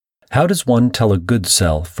How does one tell a good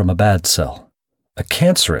cell from a bad cell? A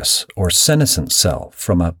cancerous or senescent cell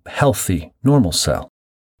from a healthy, normal cell?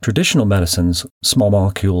 Traditional medicines, small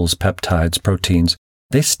molecules, peptides, proteins,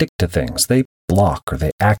 they stick to things. They block or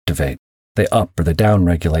they activate. They up or they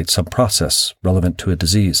downregulate some process relevant to a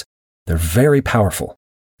disease. They're very powerful,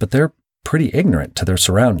 but they're pretty ignorant to their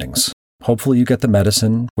surroundings. Hopefully you get the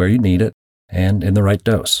medicine where you need it and in the right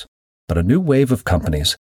dose. But a new wave of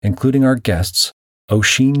companies, including our guests,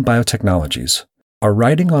 Ocean Biotechnologies, are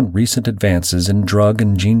riding on recent advances in drug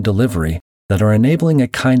and gene delivery that are enabling a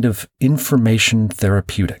kind of information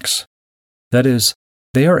therapeutics. That is,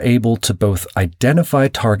 they are able to both identify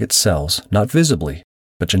target cells, not visibly,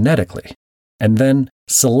 but genetically, and then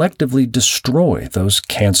selectively destroy those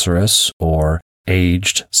cancerous or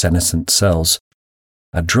aged senescent cells,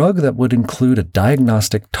 a drug that would include a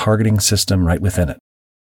diagnostic targeting system right within it.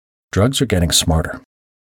 Drugs are getting smarter.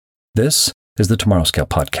 This is the Tomorrow Scale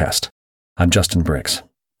Podcast. I'm Justin Briggs.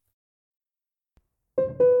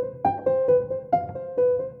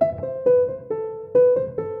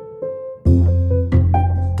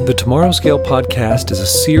 The Tomorrow Scale Podcast is a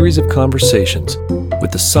series of conversations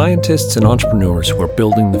with the scientists and entrepreneurs who are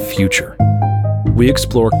building the future. We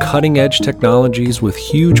explore cutting-edge technologies with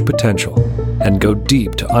huge potential and go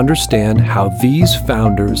deep to understand how these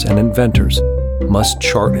founders and inventors must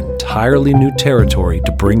chart entirely new territory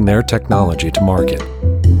to bring their technology to market.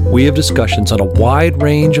 We have discussions on a wide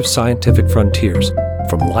range of scientific frontiers,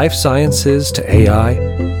 from life sciences to AI,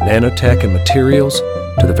 nanotech and materials,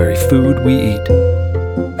 to the very food we eat.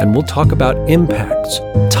 And we'll talk about impacts,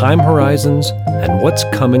 time horizons, and what's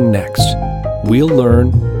coming next. We'll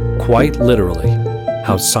learn, quite literally,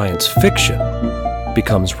 how science fiction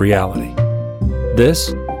becomes reality. This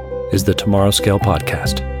is the Tomorrow Scale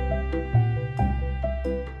Podcast.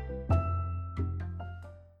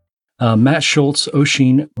 Matt Schultz,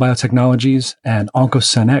 Ocean Biotechnologies, and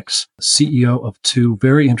OncoSenX, CEO of two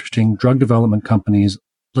very interesting drug development companies.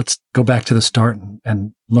 Let's go back to the start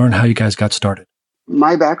and learn how you guys got started.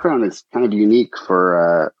 My background is kind of unique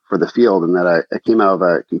for the field in that I came out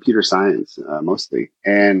of computer science mostly,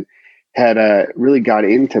 and had really got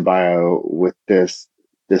into bio with this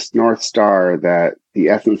North Star that the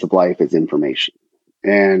essence of life is information.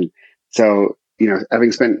 And so,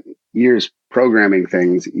 having spent years programming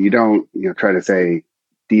things, you don't, try to say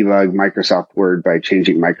debug Microsoft Word by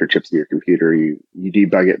changing microchips in your computer. You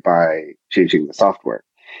debug it by changing the software.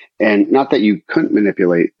 And not that you couldn't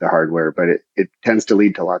manipulate the hardware, but it tends to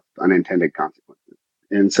lead to lots of unintended consequences.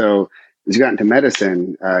 And so as you got into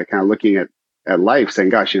medicine, kind of looking at life, saying,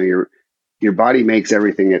 gosh, your body makes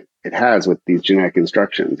everything it has with these genetic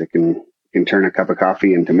instructions. It can turn a cup of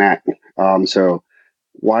coffee into Mac. So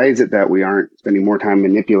why is it that we aren't spending more time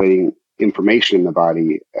manipulating information in the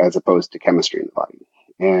body as opposed to chemistry in the body?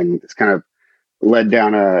 And it's kind of led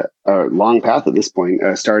down a long path at this point,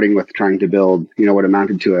 starting with trying to build, what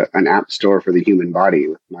amounted to an app store for the human body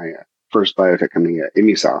with my first biotech company,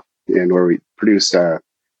 Immusoft, and where we produced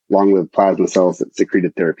long-lived plasma cells that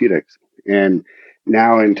secreted therapeutics. And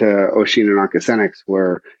now into Ocean and OncoSenX,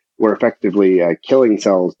 where we're effectively killing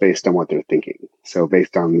cells based on what they're thinking. So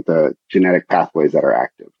based on the genetic pathways that are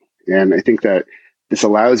active. And I think that this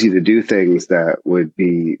allows you to do things that would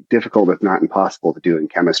be difficult, if not impossible, to do in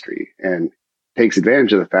chemistry, and takes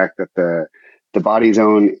advantage of the fact that the body's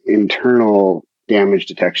own internal damage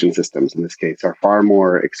detection systems, in this case, are far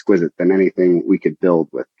more exquisite than anything we could build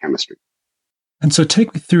with chemistry. And so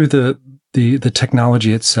take me through the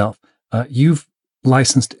technology itself. You've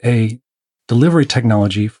licensed a delivery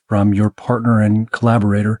technology from your partner and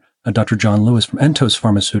collaborator, Dr. John Lewis from Entos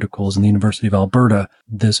Pharmaceuticals in the University of Alberta,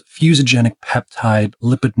 this fusogenic peptide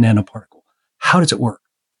lipid nanoparticle. How does it work?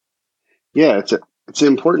 Yeah, it's an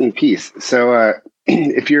important piece. So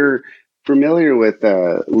if you're familiar with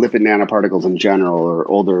lipid nanoparticles in general or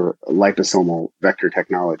older liposomal vector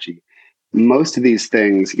technology, most of these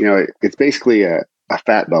things, it's basically a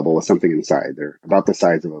fat bubble with something inside. They're about the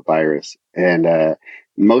size of a virus. And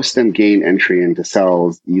most of them gain entry into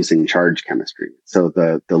cells using charge chemistry. So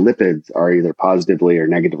the lipids are either positively or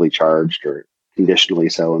negatively charged, or conditionally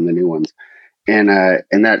so in the new ones. And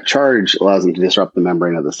that charge allows them to disrupt the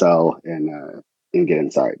membrane of the cell and get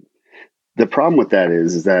inside. The problem with that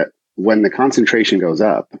is that when the concentration goes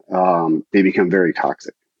up, they become very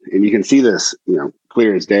toxic. And you can see this,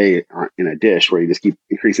 clear as day in a dish where you just keep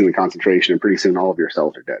increasing the concentration and pretty soon all of your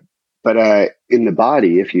cells are dead. But in the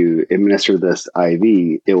body, if you administer this IV,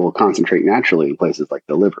 it will concentrate naturally in places like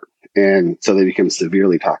the liver. And so they become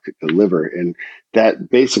severely toxic to the liver. And that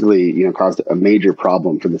basically, caused a major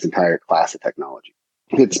problem for this entire class of technology.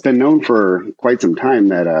 It's been known for quite some time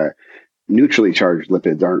that neutrally charged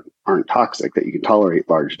lipids aren't toxic, that you can tolerate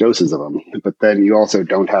large doses of them. But then you also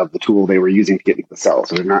don't have the tool they were using to get into the cell.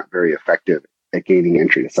 So they're not very effective at gaining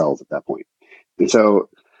entry to cells at that point. And so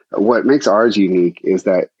what makes ours unique is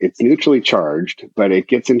that it's neutrally charged, but it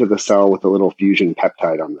gets into the cell with a little fusion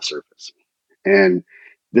peptide on the surface. And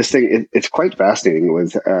this thing, it's quite fascinating. It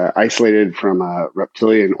was isolated from a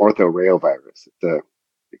reptilian orthoreovirus. It's a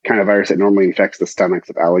kind of virus that normally infects the stomachs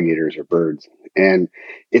of alligators or birds. And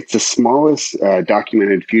it's the smallest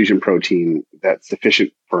documented fusion protein that's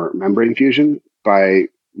sufficient for membrane fusion by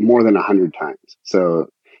more than 100 times. So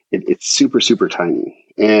it's super, super tiny.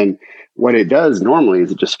 And what it does normally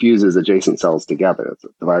is it just fuses adjacent cells together. That's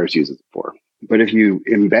what the virus uses it for. But if you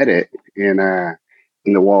embed it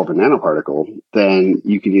in the wall of a nanoparticle, then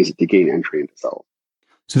you can use it to gain entry into cells.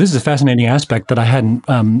 So this is a fascinating aspect that I hadn't,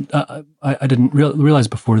 I didn't realize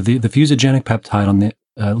before. The fusogenic peptide on the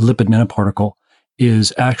lipid nanoparticle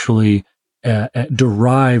is actually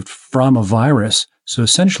derived from a virus. So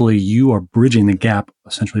essentially, you are bridging the gap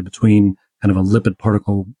essentially between kind of a lipid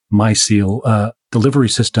particle mycel delivery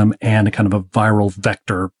system and a kind of a viral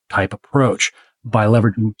vector type approach by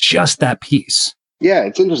leveraging just that piece. Yeah,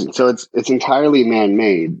 it's interesting. So it's entirely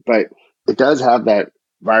man-made, but it does have that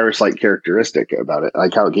virus-like characteristic about it,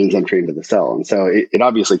 like how it gains entry into the cell. And so it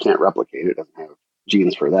obviously can't replicate. It doesn't have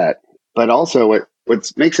genes for that. But also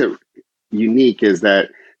what makes it unique is that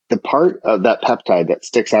the part of that peptide that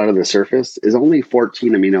sticks out of the surface is only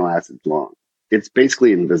 14 amino acids long. It's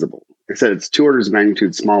basically invisible. Like I said, it's 2 orders of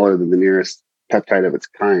magnitude smaller than the nearest peptide of its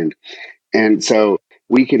kind. And so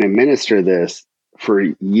we can administer this for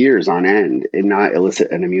years on end and not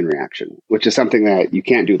elicit an immune reaction, which is something that you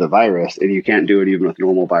can't do with a virus, and you can't do it even with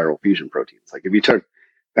normal viral fusion proteins. Like if you took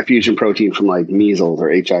a fusion protein from like measles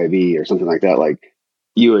or HIV or something like that, like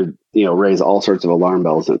you would, raise all sorts of alarm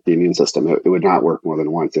bells at the immune system. It would not work more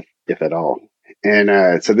than once, if at all.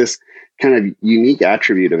 And so this kind of unique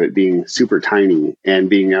attribute of it being super tiny and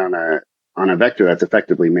being on a vector that's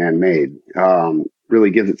effectively man-made really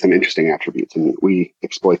gives it some interesting attributes, and we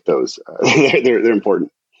exploit those. They're important.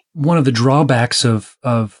 One of the drawbacks of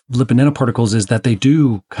lipid nanoparticles is that they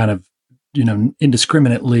do kind of,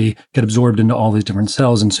 indiscriminately get absorbed into all these different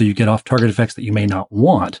cells, and so you get off-target effects that you may not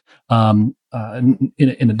want. In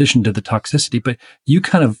addition to the toxicity, but you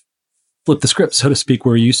kind of flip the script, so to speak,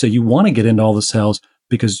 where you say you want to get into all the cells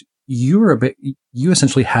because you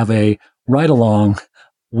essentially have a ride along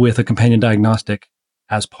with a companion diagnostic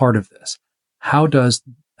as part of this. How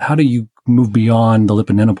do you move beyond the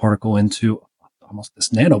lipid nanoparticle into almost this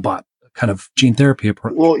nanobot kind of gene therapy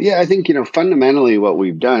approach? Well, yeah, I think, fundamentally what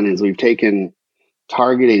we've done is we've taken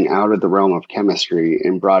targeting out of the realm of chemistry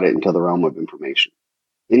and brought it into the realm of information.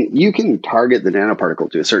 And you can target the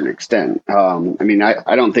nanoparticle to a certain extent.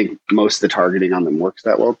 I don't think most of the targeting on them works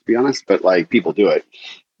that well, to be honest, but like people do it.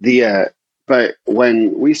 But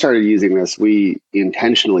when we started using this, we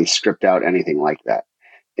intentionally stripped out anything like that.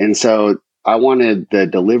 And so I wanted the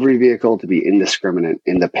delivery vehicle to be indiscriminate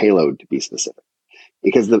and the payload to be specific,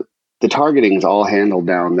 because the targeting is all handled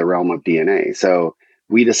down the realm of DNA. So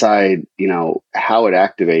we decide, how it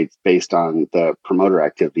activates based on the promoter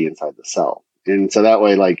activity inside the cell. And so that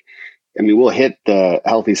way, we'll hit the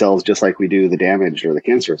healthy cells just like we do the damaged or the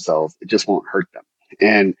cancerous cells. It just won't hurt them.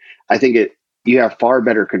 And I think you have far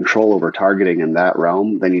better control over targeting in that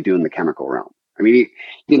realm than you do in the chemical realm. I mean,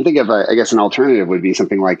 you can think of, I guess, an alternative would be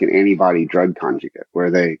something like an antibody drug conjugate,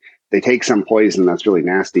 where they take some poison that's really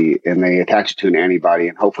nasty and they attach it to an antibody,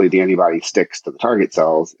 and hopefully the antibody sticks to the target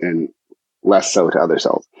cells and less so to other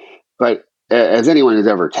cells. But as anyone who's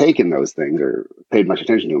ever taken those things or paid much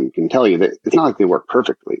attention to them can tell you that it's not like they work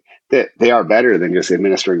perfectly. They are better than just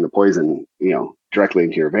administering the poison, directly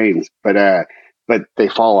into your veins. But they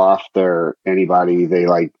fall off their antibody. They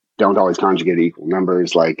don't always conjugate equal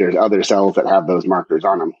numbers. Like there's other cells that have those markers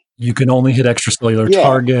on them. You can only hit extracellular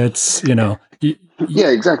targets, Yeah,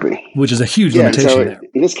 exactly. Which is a huge limitation so there.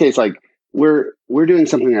 In this case, we're doing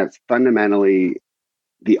something that's fundamentally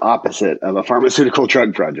the opposite of a pharmaceutical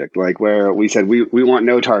drug project, where we said we want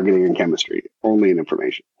no targeting in chemistry, only in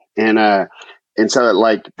information. And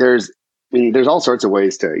so there's all sorts of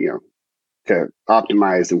ways to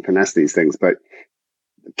optimize and finesse these things, but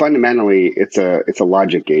fundamentally it's a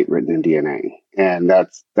logic gate written in DNA, and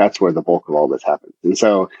that's where the bulk of all this happens. And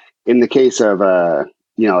so in the case of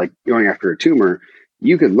going after a tumor,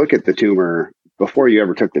 you could look at the tumor before you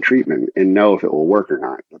ever took the treatment and know if it will work or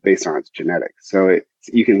not based on its genetics. So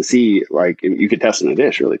you can see, and you could test in a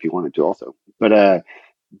dish really if you wanted to also. But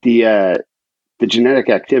the genetic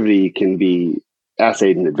activity can be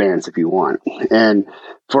assayed in advance if you want. And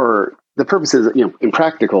for the purposes, in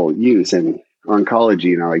practical use and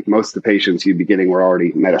oncology, like most of the patients you'd be getting were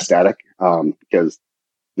already metastatic, because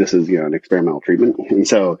this is, an experimental treatment. And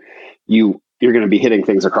so you're going to be hitting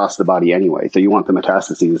things across the body anyway. So you want the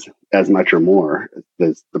metastases as much or more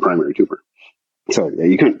as the primary tumor. So yeah,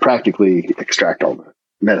 you couldn't practically extract all the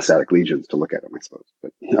metastatic lesions to look at them, I suppose.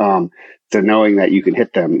 But so knowing that you can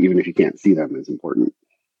hit them even if you can't see them is important.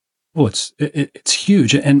 Well, it's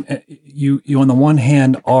huge, and you on the one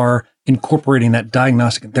hand are incorporating that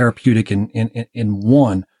diagnostic and therapeutic in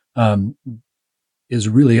one, is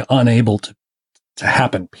really unable to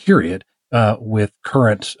happen. Period. With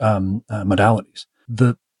current modalities,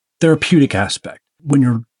 the therapeutic aspect, when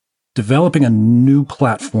you're developing a new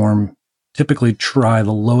platform, typically try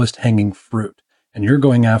the lowest hanging fruit, and you're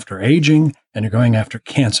going after aging and you're going after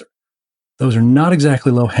cancer. Those are not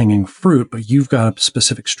exactly low hanging fruit, but you've got a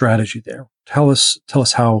specific strategy there. Tell us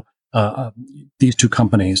how these two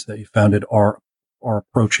companies that you founded are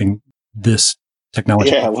approaching this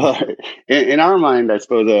technology. Yeah, well, in our mind, I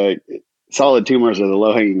suppose solid tumors are the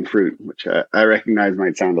low hanging fruit, which I recognize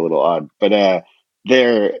might sound a little odd, but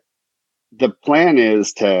the plan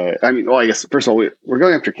is to. I guess first of all, we're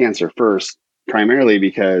going after cancer first, primarily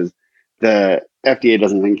because the FDA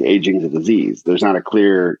doesn't think aging is a disease. There's not a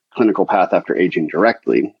clear clinical path after aging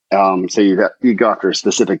directly. So you go after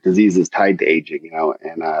specific diseases tied to aging,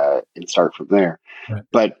 and start from there. Right.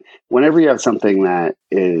 But whenever you have something that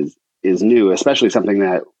is new, especially something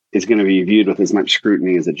that is going to be viewed with as much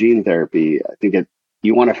scrutiny as a gene therapy, I think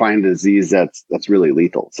you want to find a disease that's really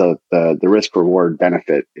lethal. So the risk reward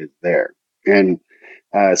benefit is there. And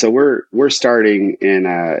so we're starting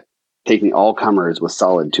in taking all comers with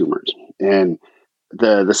solid tumors. And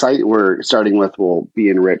the site we're starting with will be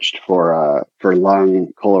enriched for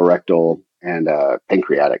lung, colorectal, and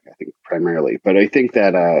pancreatic, I think, primarily. But I think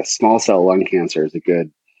that small cell lung cancer is a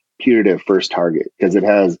good putative first target because it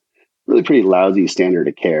has really pretty lousy standard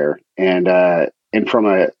of care. And from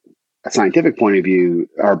a scientific point of view,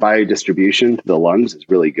 our biodistribution to the lungs is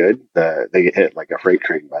really good. They get hit like a freight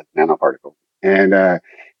train by the nanoparticle.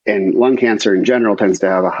 And lung cancer in general tends to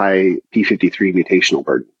have a high P53 mutational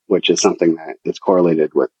burden, which is something that is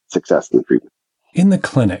correlated with success in the treatment. In the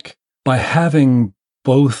clinic, by having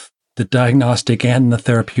both the diagnostic and the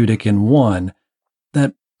therapeutic in one,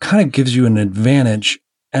 that kind of gives you an advantage.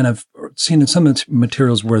 And I've seen in some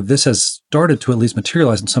materials where this has started to at least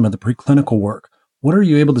materialize in some of the preclinical work. What are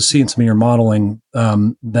you able to see in some of your modeling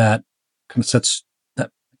that kind of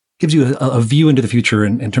that gives you a view into the future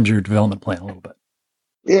in terms of your development plan a little bit?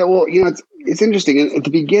 Yeah, well, it's interesting. At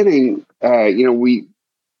the beginning,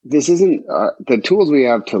 this isn't the tools we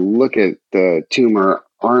have to look at the tumor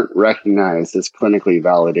aren't recognized as clinically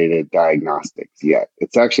validated diagnostics yet.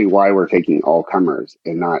 It's actually why we're taking all comers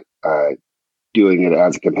and not doing it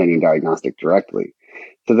as a companion diagnostic directly.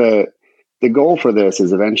 So the goal for this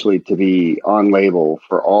is eventually to be on label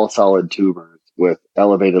for all solid tumors with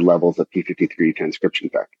elevated levels of P53 transcription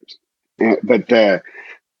factors. But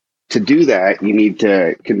to do that, you need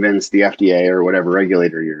to convince the FDA or whatever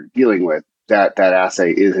regulator you're dealing with that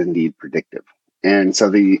assay is indeed predictive. And so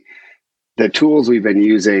the tools we've been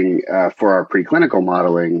using for our preclinical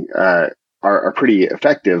modeling are pretty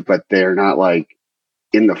effective, but they're not like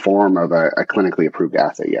in the form of a clinically approved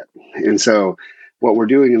assay yet. And so what we're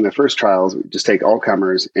doing in the first trials, we just take all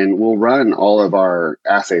comers and we'll run all of our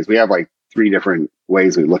assays. We have like 3 different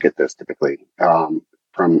ways we look at this typically,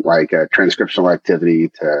 from like transcriptional activity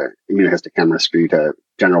to immunohistochemistry to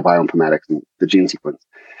general bioinformatics and the gene sequence.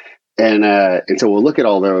 And so we'll look at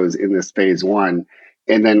all those in this phase 1,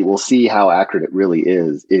 and then we'll see how accurate it really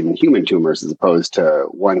is in human tumors as opposed to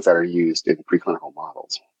ones that are used in preclinical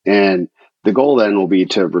models. And the goal then will be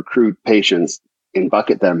to recruit patients and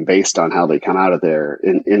bucket them based on how they come out of there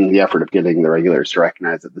in the effort of getting the regulators to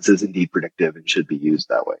recognize that this is indeed predictive and should be used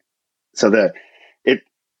that way. So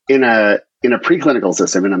in a preclinical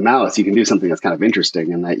system, in a mouse, you can do something that's kind of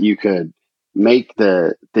interesting in that you could make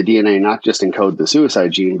the DNA not just encode the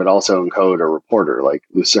suicide gene, but also encode a reporter like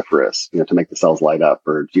luciferase, to make the cells light up,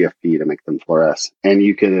 or GFP to make them fluoresce. And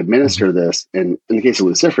you can administer this. And in the case of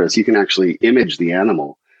luciferase, you can actually image the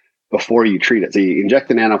animal before you treat it. So you inject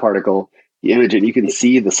the nanoparticle, you image it, and you can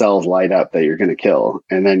see the cells light up that you're going to kill.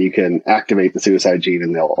 And then you can activate the suicide gene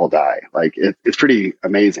and they'll all die. Like it's pretty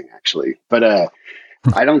amazing, actually. But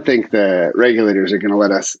I don't think the regulators are going to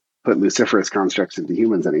let us put luciferase constructs into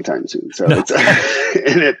humans anytime soon. So no.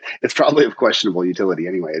 It's probably of questionable utility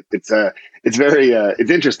anyway. It's very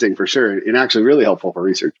it's interesting for sure, and actually really helpful for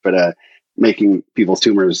research. But making people's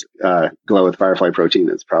tumors glow with firefly protein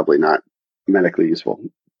is probably not medically useful.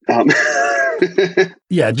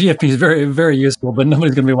 Yeah, GFP is very, very useful, but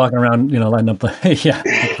nobody's going to be walking around, lining up like, yeah,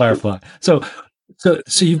 like a firefly. So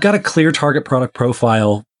you've got a clear target product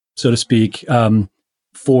profile, so to speak,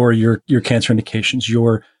 for your cancer indications.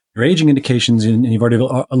 Your aging indications, and you've already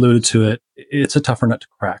alluded to it. It's a tougher nut to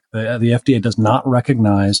crack. The FDA does not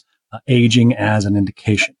recognize aging as an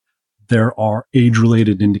indication. There are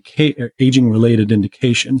aging-related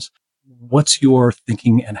indications. What's your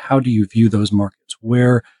thinking, and how do you view those markets?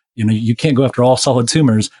 Where you can't go after all solid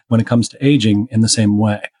tumors when it comes to aging in the same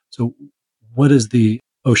way. So, what is the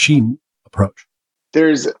Oshun approach?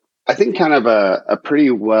 There's, I think, kind of a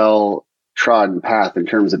pretty well trodden path in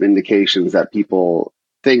terms of indications that people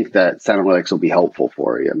think that senolytics will be helpful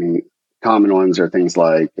for you. I mean, common ones are things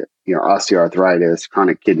like osteoarthritis,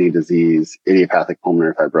 chronic kidney disease, idiopathic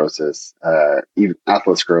pulmonary fibrosis, even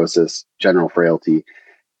atherosclerosis, general frailty.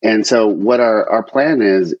 And so what our plan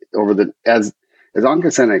is as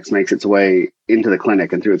OncoSenix makes its way into the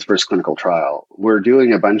clinic and through its first clinical trial, we're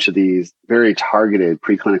doing a bunch of these very targeted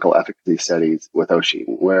preclinical efficacy studies with Oshun,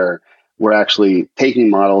 where we're actually taking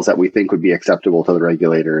models that we think would be acceptable to the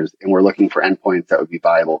regulators, and we're looking for endpoints that would be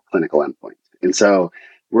viable clinical endpoints. And so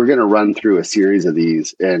we're going to run through a series of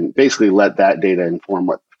these and basically let that data inform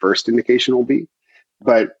what the first indication will be.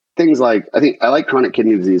 But things like, I like chronic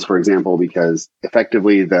kidney disease, for example, because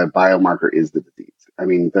effectively the biomarker is the disease. I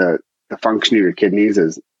mean, the function of your kidneys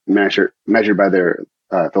is measured by their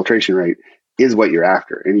filtration rate is what you're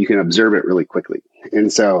after, and you can observe it really quickly.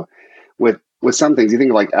 And so with some things, you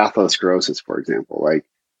think of like atherosclerosis, for example, like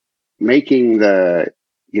making the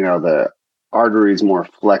arteries more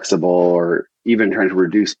flexible, or even trying to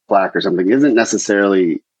reduce plaque or something, isn't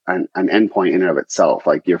necessarily an endpoint in and of itself.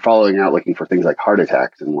 Like, you're following out looking for things like heart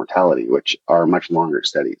attacks and mortality, which are much longer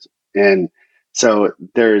studies. And so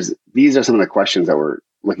these are some of the questions that we're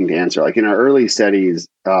looking to answer. Like in our early studies,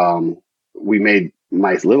 we made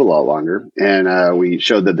mice live a lot longer, and we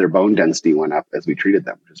showed that their bone density went up as we treated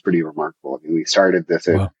them, which is pretty remarkable. I mean, we started this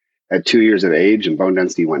at 2 years of age, and bone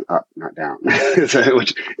density went up, not down,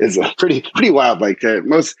 which is pretty wild. Like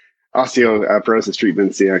most osteoporosis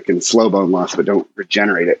treatments, can slow bone loss, but don't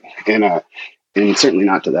regenerate it, and certainly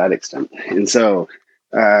not to that extent. And so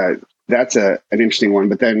that's an interesting one.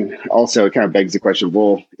 But then also it kind of begs the question: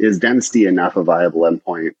 well, is density enough a viable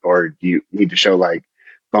endpoint, or do you need to show like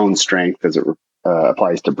bone strength as it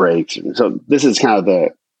applies to breaks? And so this is kind of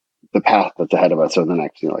the path that's ahead of us over the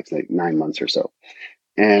next, say 9 months or so.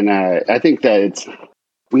 And I think that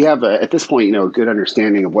we have at this point, a good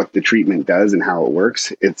understanding of what the treatment does and how it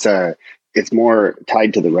works. It's more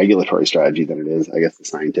tied to the regulatory strategy than it is, I guess, the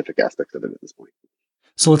scientific aspects of it at this point.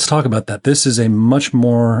 So let's talk about that. This is a much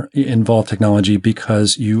more involved technology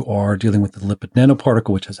because you are dealing with the lipid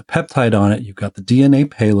nanoparticle, which has a peptide on it. You've got the DNA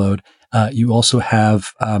payload. You also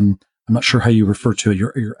have, I'm not sure how you refer to it,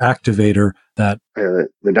 your activator that... the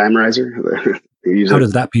dimerizer? How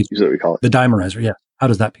does that piece... Usually we call it. The dimerizer, yeah. How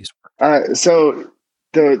does that piece work? So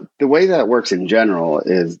the way that works in general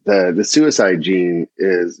is the suicide gene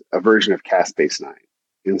is a version of caspase-9.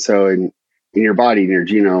 And so in your body, in your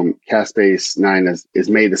genome, caspase-9 is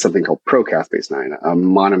made of something called procaspase-9, a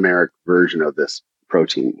monomeric version of this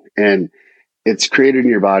protein. And it's created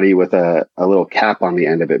in your body with a little cap on the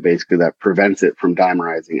end of it, basically, that prevents it from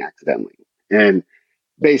dimerizing accidentally. And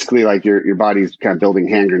basically, like your body's kind of building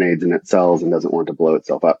hand grenades in its cells and doesn't want to blow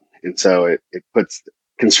itself up. And so it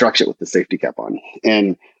constructs it with the safety cap on.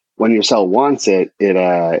 And when your cell wants it,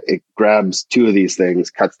 it grabs two of these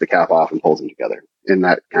things, cuts the cap off, and pulls them together. And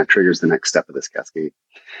that kind of triggers the next step of this cascade.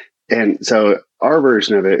 And so our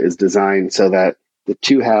version of it is designed so that the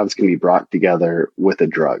two halves can be brought together with a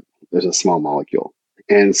drug. There's a small molecule.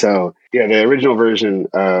 And so, the original version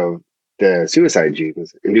of the suicide gene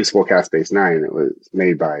was inducible caspase-9. It was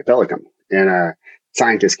made by Bellicum. And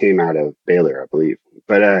scientists came out of Baylor, I believe.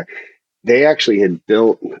 But they actually had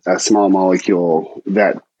built a small molecule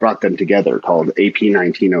that brought them together called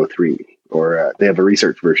AP1903, or they have a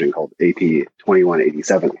research version called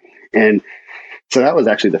AP2187. And so that was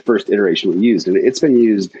actually the first iteration we used. And it's been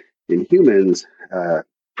used in humans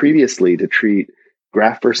previously to treat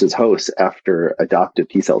graft versus host after adoptive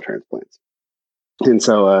T-cell transplants. And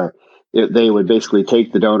so they would basically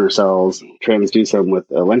take the donor cells, transduce them with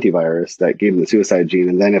a lentivirus that gave them the suicide gene.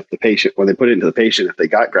 And then when they put it into the patient, if they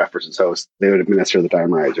got graft versus host, they would administer the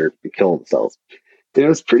dimerizer to kill the cells. And it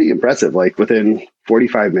was pretty impressive. Like within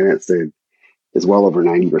 45 minutes, is well over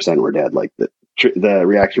 90% were dead. Like the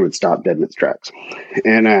reaction would stop dead in its tracks.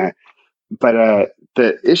 And but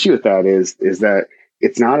the issue with that is that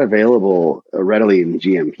it's not available readily in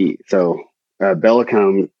GMP. So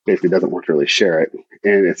Bellicum basically doesn't want to really share it,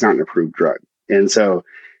 and it's not an approved drug. And so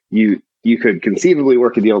you you could conceivably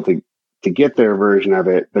work a deal to get their version of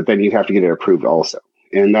it, but then you'd have to get it approved also.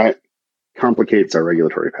 And that complicates our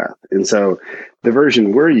regulatory path. And so the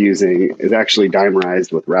version we're using is actually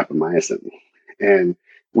dimerized with rapamycin. And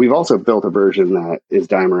we've also built a version that is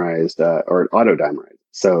dimerized or auto-dimerized.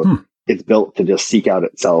 So it's built to just seek out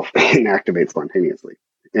itself and activate spontaneously.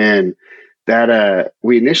 And that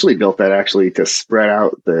we initially built that actually to spread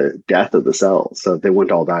out the death of the cells so they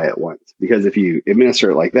wouldn't all die at once. Because if you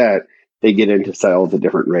administer it like that, they get into cells at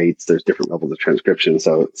different rates. There's different levels of transcription.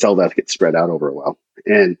 So cell death gets spread out over a while.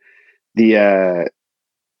 And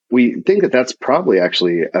we think that that's probably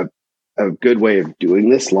actually a good way of doing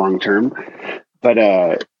this long term. But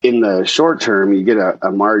in the short term, you get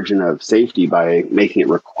a margin of safety by making it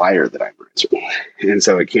require the dimerizer. And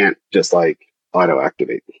so it can't just like auto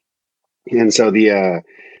activate. And so the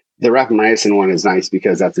rapamycin one is nice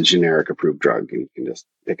because that's a generic approved drug and you can just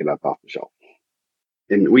pick it up off the shelf.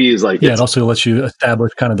 And we use it also lets you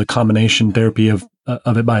establish kind of the combination therapy of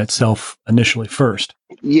it by itself initially first.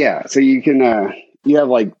 Yeah. So you can, you have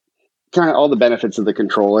like kind of all the benefits of the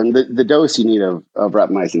control, and the dose you need of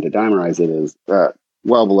rapamycin to dimerize it is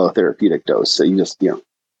well below therapeutic dose. So you just,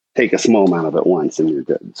 take a small amount of it once and you're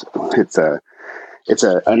good. So it's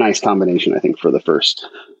a nice combination, I think, for the first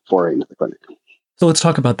foray into the clinic. So let's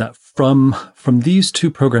talk about that. From these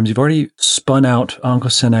two programs, you've already spun out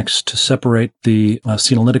OncoSynX to separate the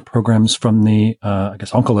senolytic programs from the,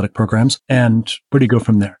 oncolytic programs. And where do you go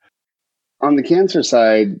from there? On the cancer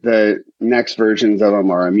side, the next versions of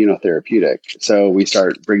them are immunotherapeutic. So we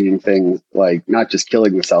start bringing things like not just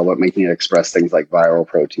killing the cell, but making it express things like viral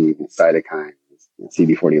proteins, cytokines,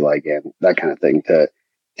 CD40 ligand, that kind of thing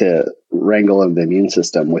to wrangle in the immune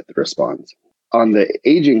system with the response. On the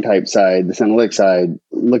aging type side, the senolytic side,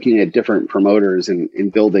 looking at different promoters and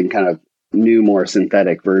building kind of new, more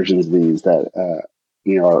synthetic versions of these that,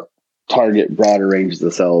 are target broader ranges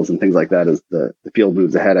of cells and things like that as the field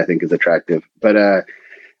moves ahead, I think is attractive. But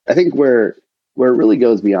I think where it really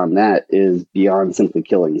goes beyond that is beyond simply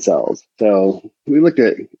killing cells. So we looked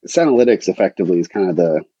at senolytics effectively as kind of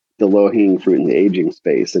the low-hanging fruit in the aging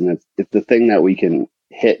space. And it's the thing that we can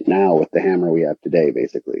hit now with the hammer we have today,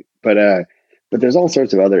 basically. But there's all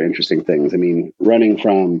sorts of other interesting things. I mean, running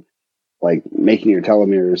from like making your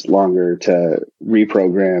telomeres longer to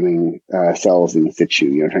reprogramming cells in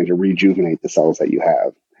situ, trying to rejuvenate the cells that you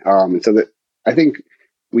have. And so that I think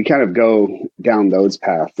we kind of go down those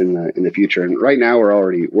paths in the future. And right now we're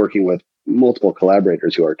already working with multiple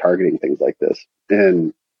collaborators who are targeting things like this.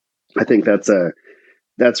 And I think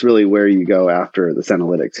that's really where you go after the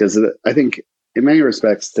senolytics, because I think in many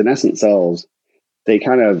respects, senescent cells, they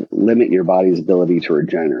kind of limit your body's ability to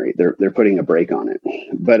regenerate. They're putting a brake on it.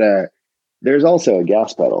 But there's also a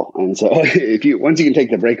gas pedal. And so once you can take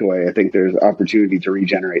the brake away, I think there's opportunity to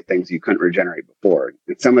regenerate things you couldn't regenerate before.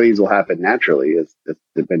 And some of these will happen naturally, as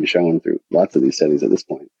it's been shown through lots of these studies at this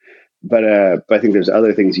point. But I think there's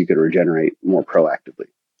other things you could regenerate more proactively.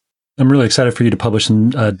 I'm really excited for you to publish some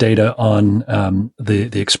data on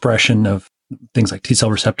the expression of things like T-cell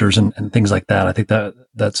receptors and things like that. I think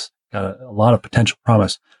that's got a lot of potential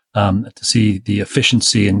promise to see the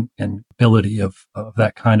efficiency and ability of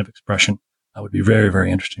that kind of expression. Would be very,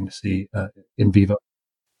 very interesting to see in vivo.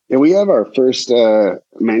 Yeah, we have our first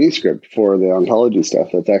manuscript for the oncology stuff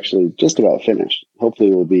that's actually just about finished.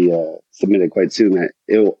 Hopefully will be submitted quite soon.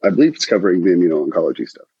 I believe it's covering the immuno-oncology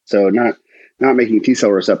stuff. So not making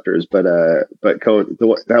T-cell receptors, but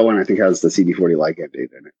that one I think has the CD40 ligand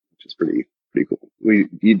data in it, which is pretty cool.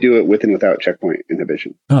 You do it with and without checkpoint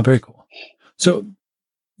inhibition. Oh, very cool. So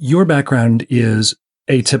your background is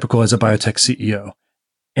atypical as a biotech CEO.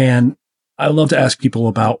 And I love to ask people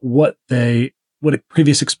about what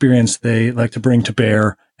previous experience they like to bring to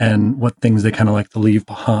bear and what things they kind of like to leave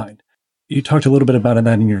behind. You talked a little bit about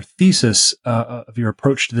that in your thesis of your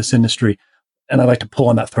approach to this industry. And I'd like to pull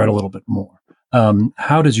on that thread a little bit more.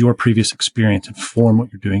 How does your previous experience inform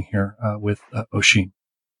what you're doing here with Oshin?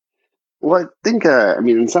 Well, I think,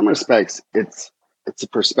 in some respects, it's a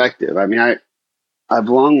perspective. I mean, I've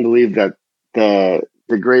long believed that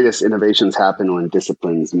the greatest innovations happen when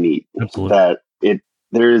disciplines meet. Absolutely. That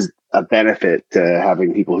there's a benefit to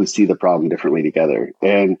having people who see the problem differently together.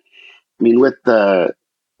 And I mean, with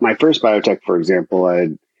my first biotech, for example,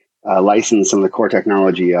 I'd licensed some of the core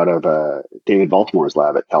technology out of David Baltimore's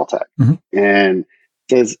lab at Caltech. Mm-hmm. And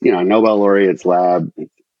it's a Nobel laureate's lab,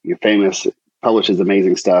 famous, publishes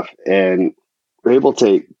amazing stuff. And we're able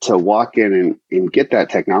to walk in and get that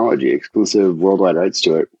technology, exclusive worldwide rights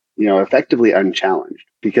to it, effectively unchallenged,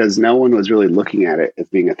 because no one was really looking at it as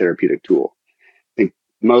being a therapeutic tool. I think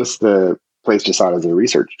most of place just saw it as a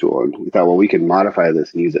research tool. And we thought, well, we can modify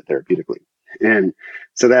this and use it therapeutically. And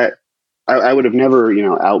so that I would have never,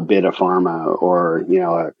 outbid a pharma or,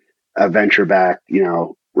 a venture backed,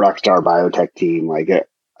 rockstar biotech team. Like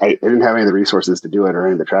I didn't have any of the resources to do it or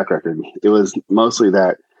any of the track record. It was mostly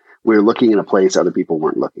that we were looking in a place other people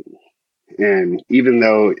weren't looking. And even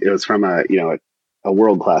though it was from a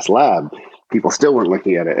world-class lab, people still weren't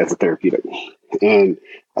looking at it as a therapeutic. And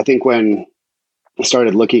I think when I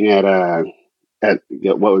started looking at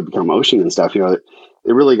what would become ocean and stuff, it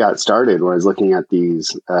really got started when I was looking at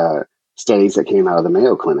these studies that came out of the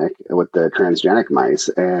Mayo Clinic with the transgenic mice.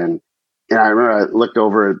 And I remember I looked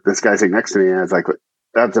over at this guy sitting next to me and I was like,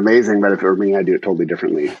 that's amazing, but if it were me, I'd do it totally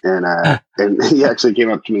differently. And he actually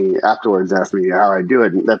came up to me afterwards, asked me how I do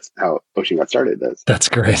it, and that's how Ocean got started. That's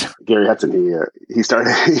great. Gary Hudson, he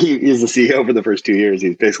started. He's the CEO for the first 2 years.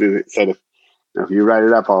 He basically said, if you write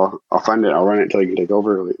it up, I'll fund it. I'll run it until you can take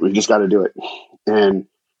over. We just got to do it. And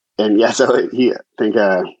yeah, so I think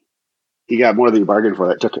he got more than he bargained for.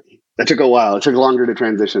 That took a while. It took longer to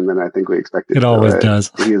transition than I think we expected. It always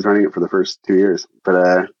does. He was running it for the first 2 years,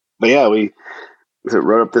 but yeah, we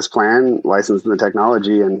wrote up this plan, licensed the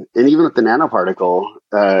technology, and even with the nanoparticle,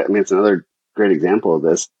 it's another great example of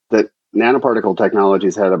this, that nanoparticle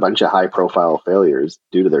technologies had a bunch of high profile failures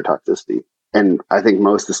due to their toxicity. And I think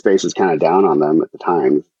most of the space was kind of down on them at the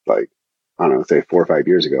time, like, I don't know, say 4 or 5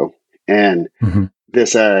 years ago. And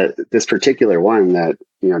this particular one that,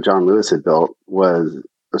 John Lewis had built was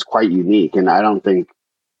quite unique. And I don't think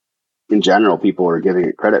in general, people were giving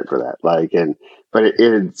it credit for that.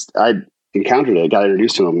 I encountered it, got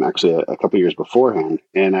introduced to him actually a couple of years beforehand.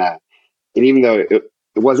 And even though it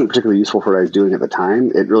wasn't particularly useful for what I was doing at the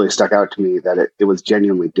time, it really stuck out to me that it was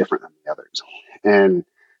genuinely different than the others. And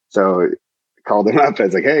so I called him up. I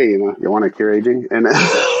was like, hey, you want to cure aging? And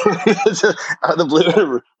so out of the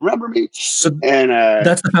blue, remember me? So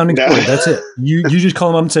that's the founding story. That's it. You just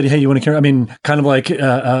call him up and said, hey, you want to cure? I mean, kind of like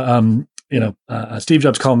Steve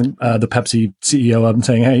Jobs calling the Pepsi CEO up and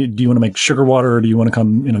saying, hey, do you want to make sugar water or do you want to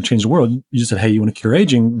come, change the world? You just said, hey, you want to cure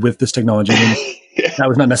aging with this technology. And that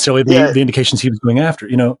was not necessarily the indications he was going after,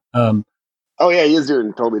 Oh yeah, he is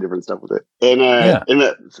doing totally different stuff with it.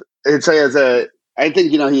 I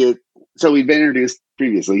think, so we'd been introduced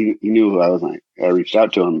previously. He knew who I was. I reached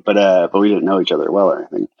out to him, but we didn't know each other well or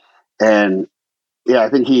anything. And yeah, I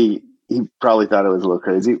think he probably thought it was a little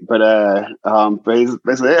crazy, but he's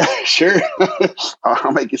basically, yeah, sure,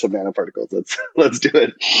 I'll make you some nanoparticles. Let's do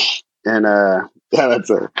it. And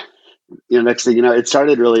that's next thing it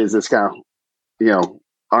started really as this kind of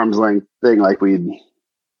arm's length thing. Like we'd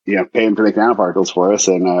pay him to make nanoparticles for us,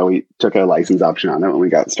 and we took a license option on it when we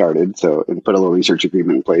got started. So and put a little research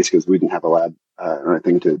agreement in place because we didn't have a lab or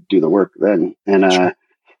anything to do the work then. And Sure.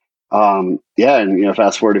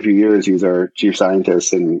 Fast forward a few years, he's our chief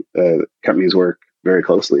scientist, and companies work very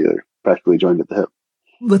closely. They're practically joined at the hip.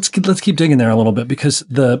 Let's keep digging there a little bit, because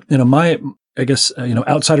my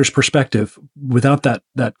outsider's perspective without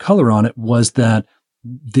that color on it was that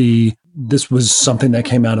this was something that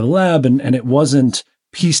came out of the lab, and it wasn't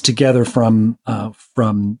pieced together from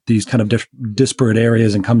these kind of disparate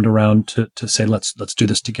areas and come around to say let's do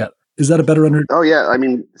this together. Is that a better understanding? Oh yeah, I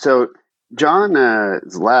mean, so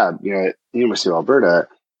John's lab, at University of Alberta,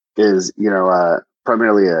 is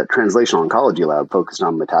primarily a translational oncology lab focused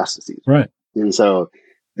on metastases. Right. And so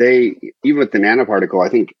they, even with the nanoparticle, I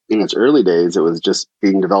think in its early days, it was just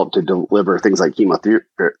being developed to deliver things like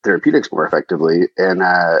chemotherapeutics more effectively. And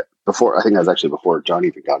before, I think that was actually before John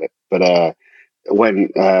even got it. But when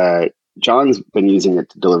John's been using it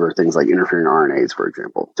to deliver things like interfering RNAs, for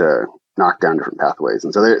example, to knock down different pathways.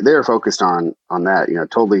 And so they're focused on that,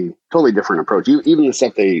 totally different approach. Even the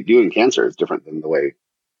stuff they do in cancer is different than the way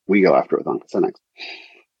we go after it with OncoSynX.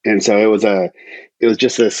 And so it was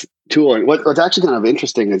just this tool. And what's actually kind of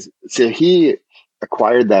interesting is, so he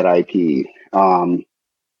acquired that IP from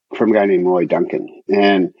a guy named Roy Duncan.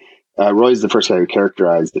 And Roy's the first guy who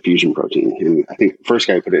characterized the fusion protein. And I think the first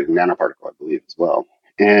guy who put it in nanoparticle, I believe, as well.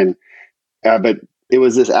 And but it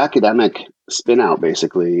was this academic spin out,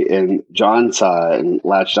 basically. And John saw it and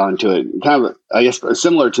latched onto it. Kind of, I guess,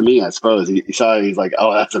 similar to me, I suppose. He saw it, he's like,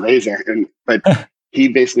 oh, that's amazing. But he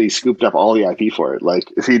basically scooped up all the IP for it. Like,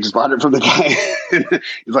 if he just bought it from the guy,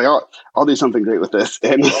 he's like, oh, I'll do something great with this.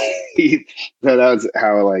 And that was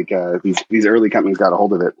how these early companies got a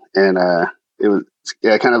hold of it. And it was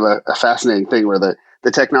kind of a fascinating thing where the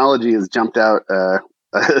technology has jumped out,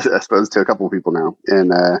 I suppose, to a couple of people now,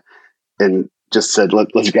 and just said,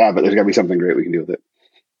 let's grab it. There's got to be something great we can do with it.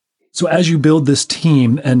 So as you build this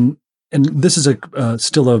team, and this is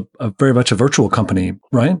still a very much a virtual company,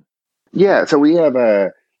 right? Yeah. So we have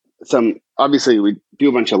some obviously we do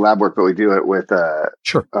a bunch of lab work, but we do it with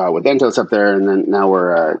Sure. with Entos up there, and then now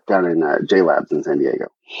we're down in J Labs in San Diego.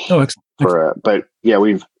 Oh, excellent. But yeah,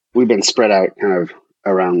 we've been spread out kind of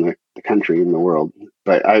around the country and the world.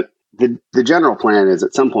 But the general plan is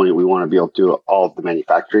at some point we want to be able to do all of the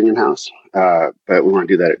manufacturing in house, but we want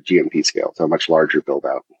to do that at GMP scale, so a much larger build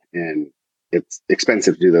out, and it's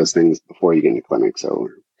expensive to do those things before you get into clinic. So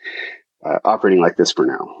we're operating like this for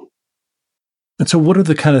now. And so what are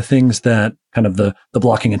the kind of things that kind of the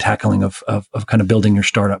blocking and tackling of kind of building your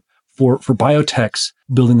startup? For biotechs,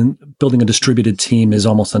 building a distributed team is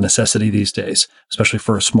almost a necessity these days, especially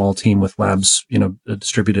for a small team with labs,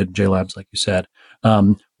 distributed J Labs, like you said.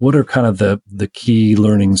 What are kind of the key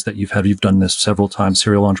learnings that you've had? You've done this several times,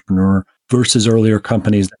 serial entrepreneur versus earlier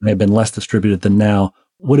companies that may have been less distributed than now.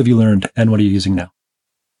 What have you learned and what are you using now?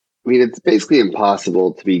 I mean, it's basically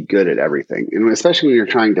impossible to be good at everything. And especially when you're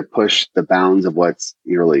trying to push the bounds of what's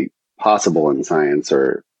really possible in science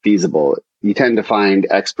or feasible, you tend to find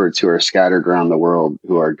experts who are scattered around the world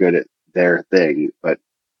who are good at their thing, but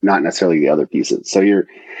not necessarily the other pieces. So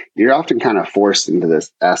you're often kind of forced into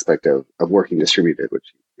this aspect of working distributed,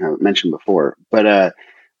 which I mentioned before. But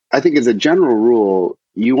I think as a general rule,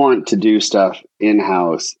 you want to do stuff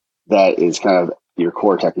in-house that is kind of your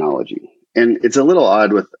core technology. And it's a little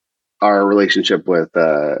odd with our relationship with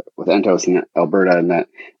Entos and Alberta, in that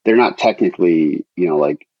they're not technically,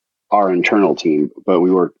 like our internal team, but we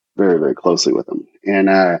work very, very closely with them. And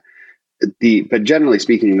but generally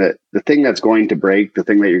speaking, the thing that's going to break, the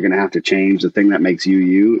thing that you're going to have to change, the thing that makes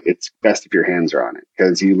you, it's best if your hands are on it,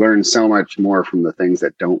 because you learn so much more from the things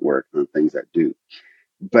that don't work than the things that do.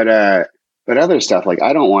 But other stuff, like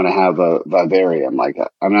I don't want to have a vivarium. Like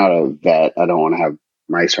I'm not a vet. I don't want to have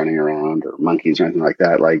mice running around or monkeys or anything like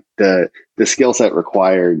that. Like the skill set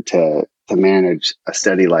required to manage a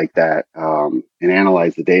study like that and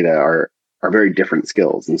analyze the data are very different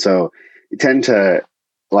skills. And so you tend to,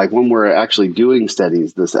 like when we're actually doing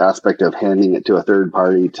studies, this aspect of handing it to a third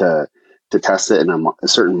party to test it in a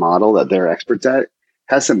certain model that they're experts at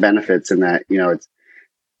has some benefits in that,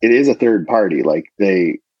 it is a third party. Like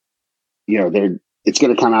it's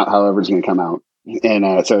going to come out however it's going to come out.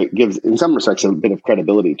 And so it gives, in some respects, a bit of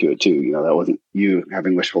credibility to it too. That wasn't you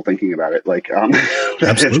having wishful thinking about it. Like,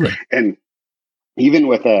 absolutely. And even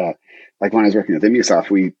with like when I was working with Immusoft,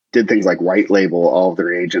 we did things like white label all of the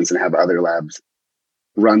reagents and have other labs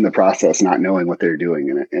run the process, not knowing what they're doing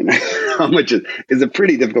in it, and how much is a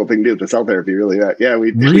pretty difficult thing to do with the cell therapy. Really,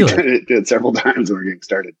 we did it several times when we were getting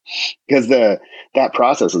started, because that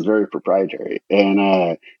process is very proprietary,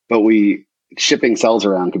 and but shipping cells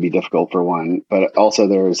around could be difficult for one, but also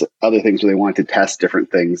there's other things where they want to test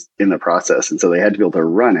different things in the process. And so they had to be able to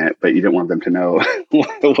run it, but you didn't want them to know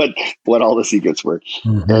what all the secrets were.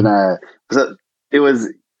 Mm-hmm. And so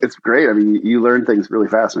it's great. I mean, you learn things really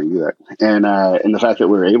fast when you do that. And the fact that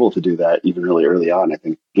we were able to do that even really early on, I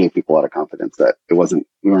think gave people a lot of confidence that we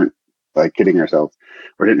weren't like kidding ourselves,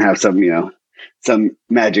 or didn't have some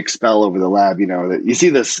magic spell over the lab, that you see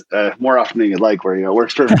this more often than you'd like, where, it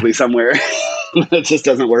works perfectly somewhere. It just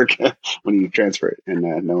doesn't work when you transfer it, and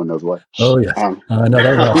no one knows why. Oh, yes. I know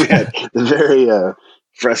that well. The very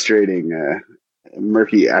frustrating,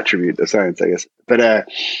 murky attribute of science, I guess. But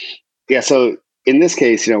so in this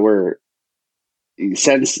case,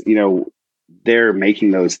 since they're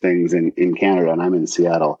making those things in Canada and I'm in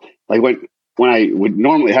Seattle, like when I would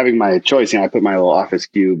normally, having my choice, I put my little office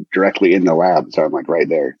cube directly in the lab, so I'm like right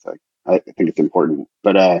there. It's like I think it's important,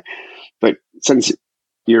 but since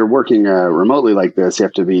you're working remotely like this, you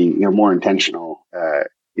have to be more intentional.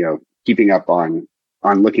 Keeping up on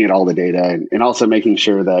looking at all the data, and also making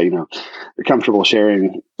sure that you're comfortable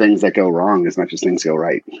sharing things that go wrong as much as things go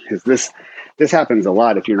right, because this happens a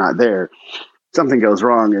lot. If you're not there, something goes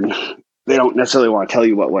wrong and they don't necessarily want to tell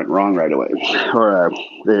you what went wrong right away, or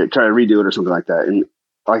they try to redo it or something like that. And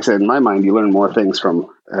like I said, in my mind, you learn more things from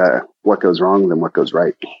what goes wrong than what goes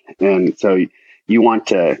right. And so you want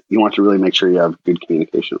to really make sure you have good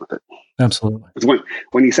communication with it. Absolutely.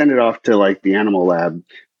 When you send it off to like the animal lab,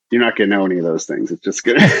 you're not going to know any of those things. It's just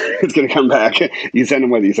it's going to come back. You send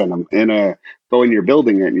them whether you send them. And but when you're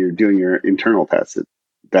building it and you're doing your internal tests,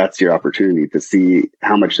 that's your opportunity to see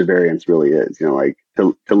how much the variance really is. Like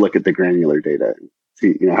to look at the granular data and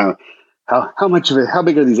see how much of it, how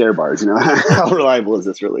big are these error bars? How reliable is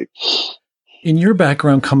this really? In your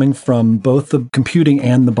background, coming from both the computing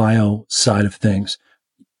and the bio side of things,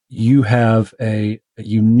 you have a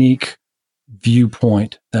unique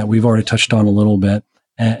viewpoint that we've already touched on a little bit,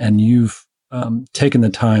 and you've taken the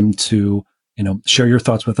time to share your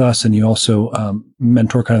thoughts with us, and you also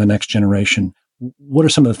mentor kind of the next generation. What are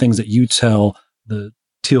some of the things that you tell the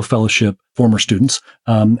Teal Fellowship former students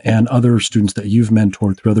and other students that you've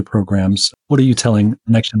mentored through other programs. What are you telling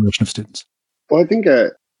the next generation of students? Well, I think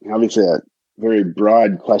obviously a very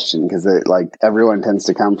broad question, because like everyone tends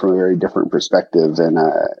to come from a very different perspective, and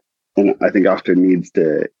I think often needs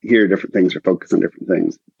to hear different things or focus on different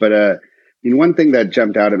things. But one thing that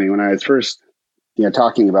jumped out at me when I was first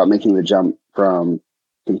talking about making the jump from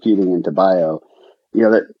computing into bio,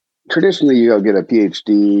 that traditionally you go get a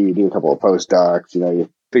PhD, you do a couple of postdocs, you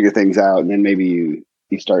figure things out, and then maybe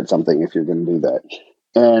you start something if you're going to do that.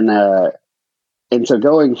 And so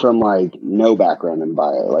going from like no background in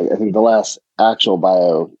bio, like I think the last actual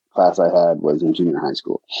bio class I had was in junior high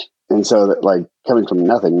school. And so that, like, coming from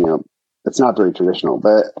nothing, it's not very traditional.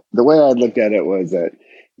 But the way I looked at it was that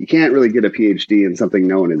you can't really get a PhD in something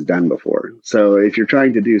no one has done before. So if you're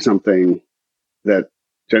trying to do something that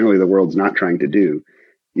generally the world's not trying to do,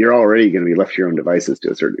 you're already going to be left to your own devices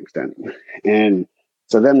to a certain extent. And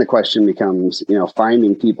so then the question becomes,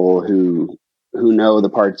 finding people who know the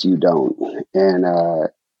parts you don't.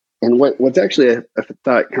 And what's actually I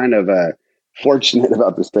thought kind of fortunate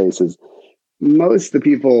about the space is most of the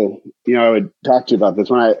people, I would talk to about this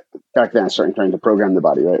back then I started trying to program the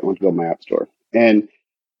body, right? I went to build my app store. And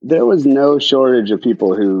there was no shortage of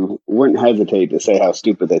people who wouldn't hesitate to say how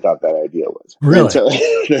stupid they thought that idea was. Really? And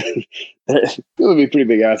so there would be pretty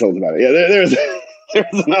big assholes about it. Yeah, there's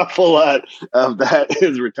an awful lot of that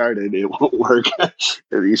is retarded. It won't work.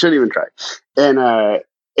 You shouldn't even try.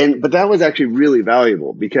 But that was actually really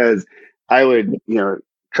valuable, because I would,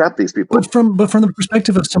 trap these people. But from the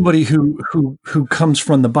perspective of somebody who comes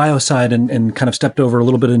from the bio side and kind of stepped over a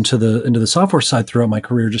little bit into the software side throughout my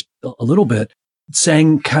career, just a little bit,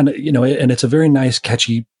 saying kind of, and it's a very nice,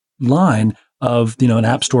 catchy line of, an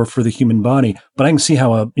app store for the human body. But I can see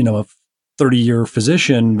how a 30-year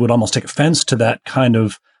physician would almost take offense to that kind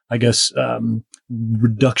of, I guess,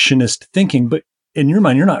 reductionist thinking. But in your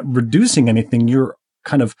mind, you're not reducing anything. You're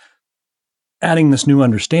kind of adding this new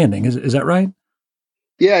understanding. Is that right?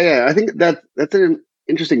 Yeah. I think that's an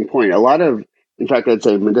interesting point. A lot of, in fact, I'd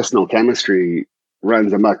say medicinal chemistry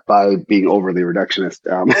runs amok by being overly reductionist.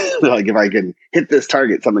 Like, if I can hit this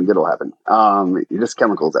target, something good will happen. You're just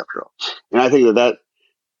chemicals after all. And I think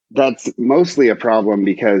that's mostly a problem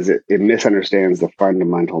because it misunderstands the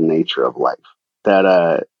fundamental nature of life.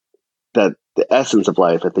 That the essence of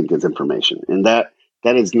life, I think, is information, and that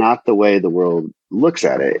is not the way the world looks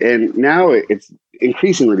at it. And now it's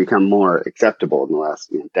increasingly become more acceptable in the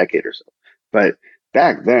last decade or so. But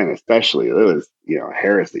back then, especially, it was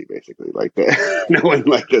heresy, basically. Like no one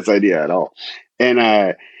liked this idea at all.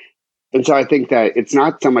 And so I think that it's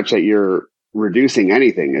not so much that you're reducing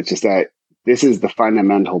anything; it's just that this is the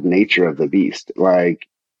fundamental nature of the beast. Like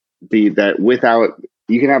that without,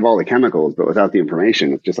 you can have all the chemicals, but without the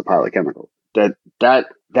information, it's just a pile of chemicals. That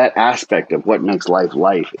aspect of what makes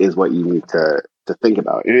life is what you need to think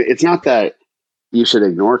about. And it's not that you should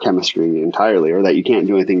ignore chemistry entirely, or that you can't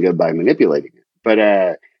do anything good by manipulating it. But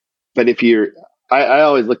if I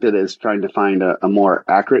always looked at it as trying to find a more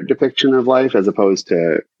accurate depiction of life, as opposed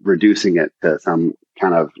to reducing it to some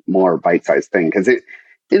kind of more bite-sized thing. Because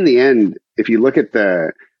in the end, if you look at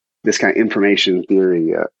this kind of information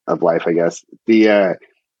theory of life, I guess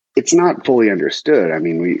it's not fully understood. I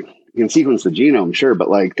mean, we can sequence the genome, sure, but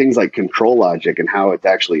like things like control logic and how it's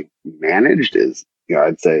actually managed is,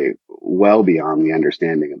 I'd say, well beyond the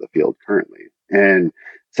understanding of the field currently. And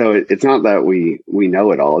so it's not that we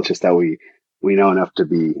know it all; it's just that we know enough to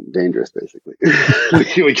be dangerous. Basically,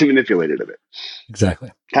 we can manipulate it a bit. Exactly.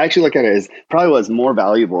 I actually look at it as probably what's more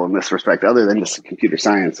valuable in this respect, other than just computer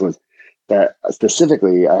science, was that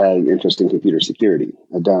specifically I had an interest in computer security.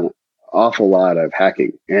 I've done an awful lot of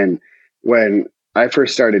hacking. And when I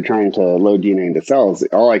first started trying to load DNA into cells,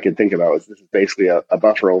 all I could think about was this is basically a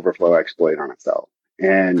buffer overflow exploit on a cell.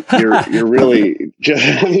 And you're really just,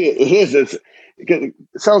 it is,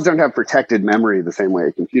 cells don't have protected memory the same way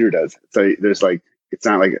a computer does. So there's it's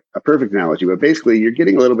not like a perfect analogy, but basically you're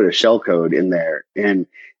getting a little bit of shell code in there. And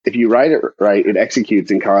if you write it right, it executes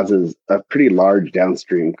and causes a pretty large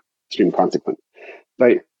downstream consequence.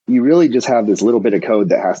 But you really just have this little bit of code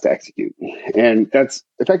that has to execute. And that's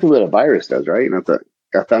effectively what a virus does, right? And that's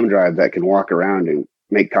a thumb drive that can walk around and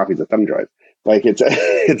make copies of thumb drives. Like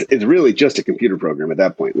it's really just a computer program at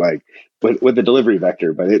that point, like with the delivery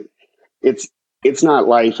vector, but it's not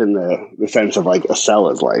life in the sense of like a cell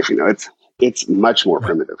is life, it's much more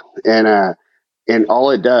primitive. And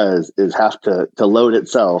all it does is have to load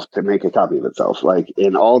itself to make a copy of itself. Like,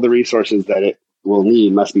 and all the resources that it will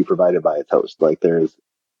need must be provided by its host. Like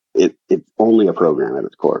it's only a program at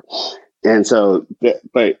its core. And so,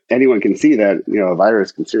 but anyone can see that, a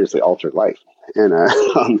virus can seriously alter life, and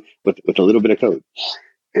with a little bit of code.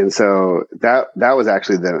 And so that was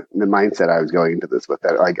actually the mindset I was going into this with.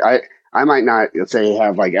 That like I might not, let's say,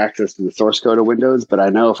 have like access to the source code of Windows, but I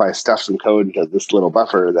know if I stuff some code into this little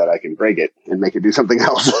buffer that I can break it and make it do something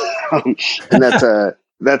else. And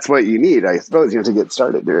that's what you need, I suppose, to get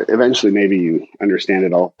started. Eventually, maybe you understand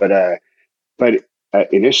it all, but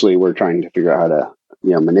initially, we're trying to figure out how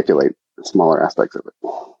to manipulate smaller aspects of it.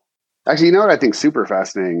 Actually, what I think super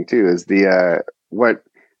fascinating too is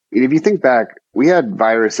if you think back, we had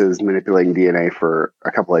viruses manipulating DNA for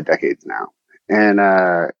a couple of decades now, and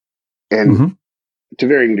mm-hmm. to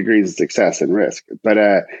varying degrees of success and risk.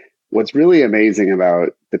 But what's really amazing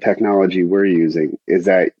about the technology we're using is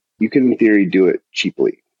that you can, in theory, do it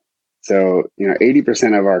cheaply. So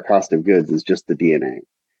 80% of our cost of goods is just the DNA,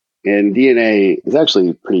 and DNA is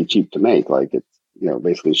actually pretty cheap to make. Like it's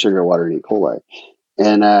basically sugar, water, and E. coli,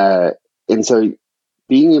 and so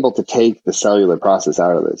being able to take the cellular process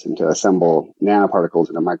out of this and to assemble nanoparticles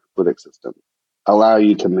in a microfluidic system allow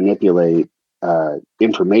you to manipulate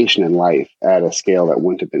information in life at a scale that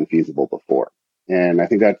wouldn't have been feasible before. And I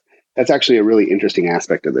think that's actually a really interesting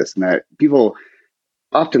aspect of this, and that people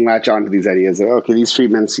often latch on to these ideas of, okay, these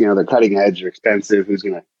treatments, they're cutting edge, they're expensive, who's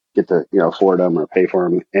going to get to afford them or pay for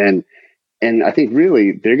them? And I think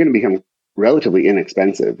really they're going to become relatively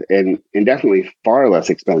inexpensive and definitely far less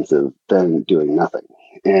expensive than doing nothing.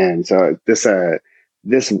 And so this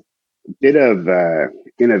bit of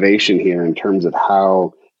innovation here in terms of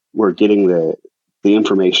how we're getting the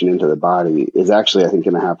information into the body is actually, I think,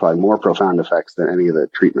 going to have probably more profound effects than any of the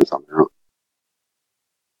treatments on their own.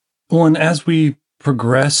 Well, and as we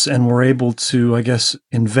progress and we're able to, I guess,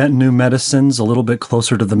 invent new medicines a little bit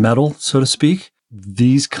closer to the metal, so to speak,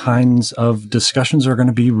 these kinds of discussions are going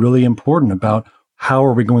to be really important about how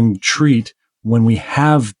are we going to treat when we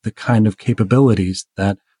have the kind of capabilities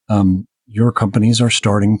that your companies are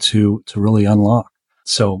starting to really unlock.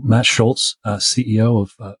 So Matt Schultz, CEO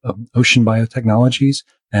of Ocean Biotechnologies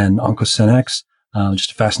and OncoSynX,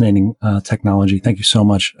 just a fascinating technology. Thank you so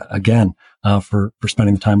much again for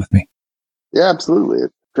spending the time with me. Yeah, absolutely.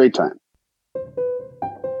 It's a great time.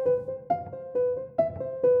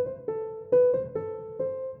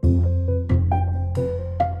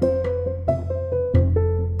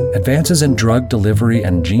 Advances in drug delivery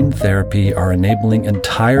and gene therapy are enabling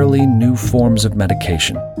entirely new forms of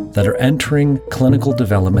medication that are entering clinical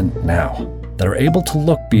development now, that are able to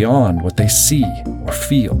look beyond what they see or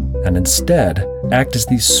feel, and instead act as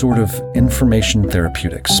these sort of information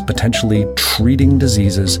therapeutics, potentially treating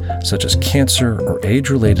diseases such as cancer or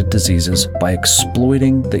age-related diseases by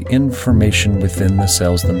exploiting the information within the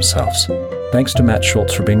cells themselves. Thanks to Matt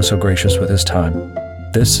Schultz for being so gracious with his time.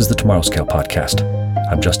 This is the Tomorrow Scale Podcast.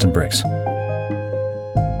 I'm Justin Briggs.